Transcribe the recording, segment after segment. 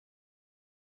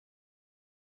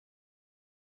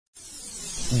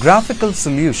Graphical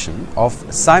solution of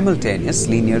simultaneous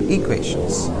linear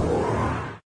equations.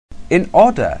 In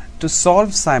order to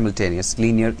solve simultaneous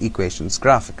linear equations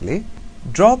graphically,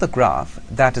 draw the graph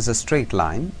that is a straight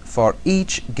line for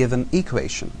each given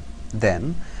equation.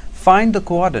 Then, find the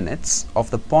coordinates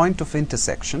of the point of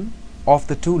intersection of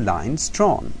the two lines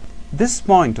drawn. This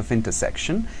point of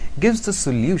intersection gives the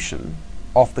solution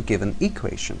of the given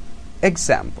equation.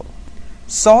 Example: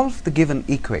 solve the given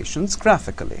equations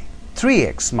graphically.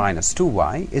 3x minus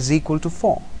 2y is equal to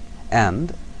 4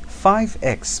 and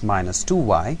 5x minus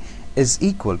 2y is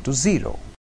equal to 0.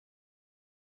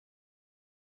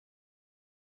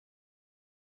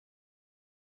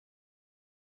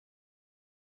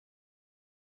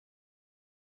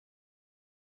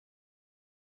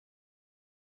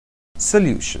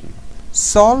 Solution: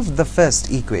 solve the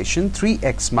first equation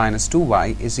 3x minus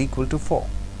 2y is equal to 4.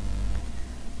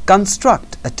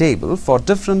 Construct a table for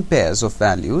different pairs of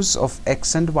values of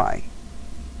x and y.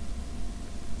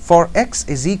 For x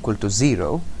is equal to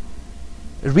 0,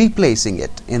 replacing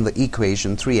it in the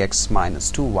equation 3x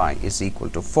minus 2y is equal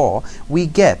to 4, we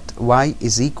get y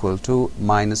is equal to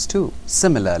minus 2.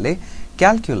 Similarly,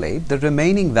 calculate the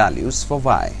remaining values for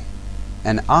y,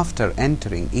 and after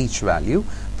entering each value,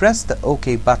 press the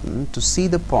OK button to see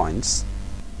the points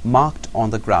marked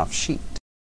on the graph sheet.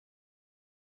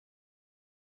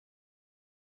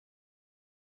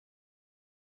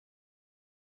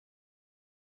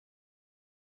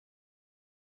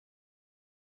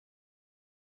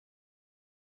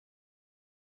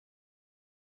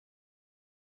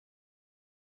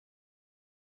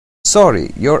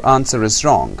 Sorry, your answer is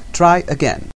wrong. Try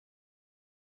again.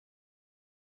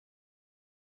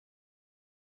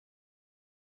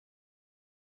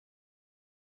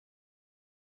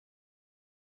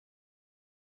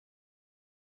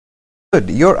 Good,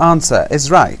 your answer is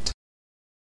right.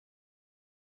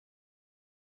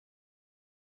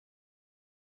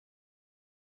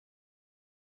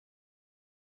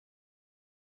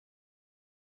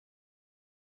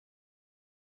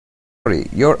 Sorry,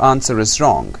 your answer is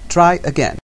wrong. Try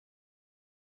again.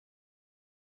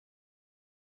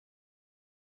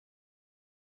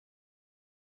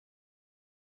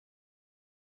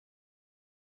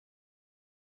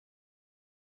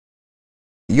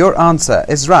 Your answer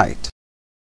is right.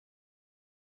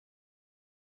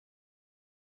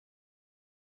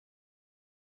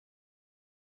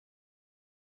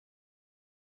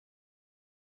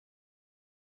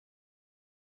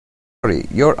 Sorry,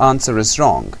 your answer is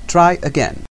wrong. Try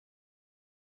again.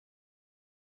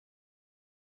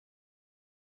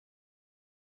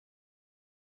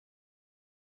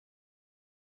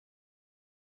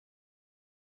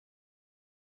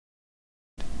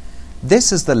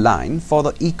 This is the line for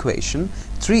the equation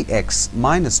 3x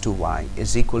minus 2y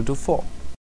is equal to 4.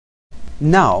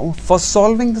 Now, for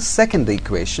solving the second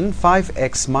equation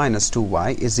 5x minus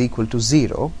 2y is equal to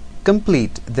 0,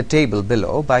 complete the table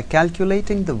below by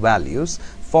calculating the values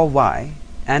for y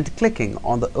and clicking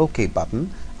on the OK button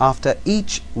after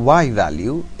each y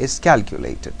value is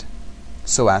calculated,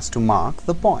 so as to mark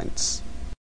the points.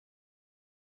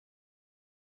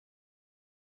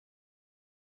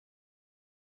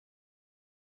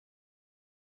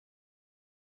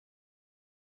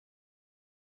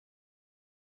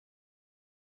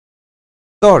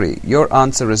 Sorry, your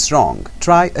answer is wrong.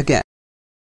 Try again.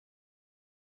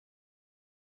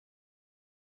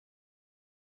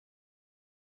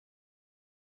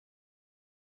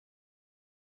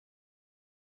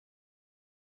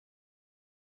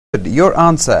 Good, your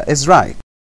answer is right.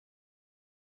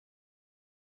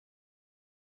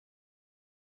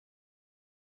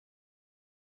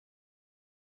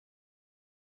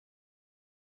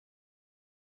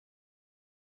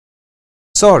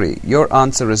 Sorry, your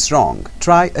answer is wrong.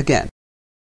 Try again.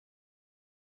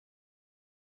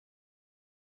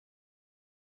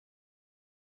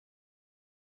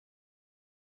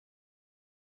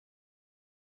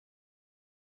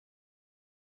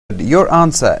 Your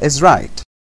answer is right.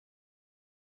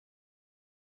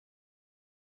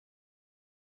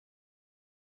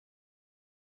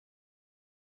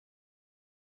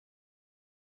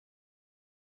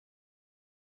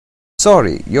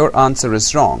 Sorry, your answer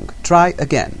is wrong. Try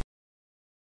again.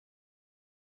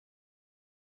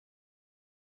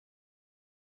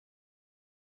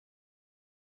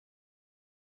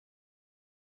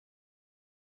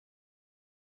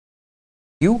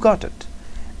 You got it.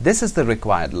 This is the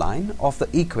required line of the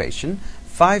equation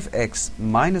 5x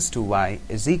minus 2y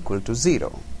is equal to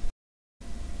 0.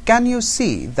 Can you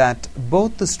see that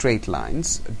both the straight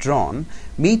lines drawn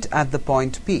meet at the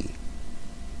point P?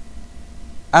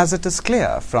 As it is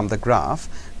clear from the graph,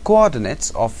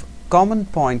 coordinates of common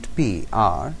point P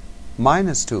are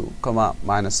minus 2,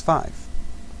 minus 5.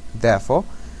 Therefore,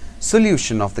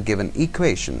 solution of the given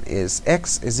equation is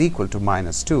x is equal to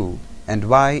minus 2 and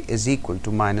y is equal to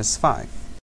minus 5.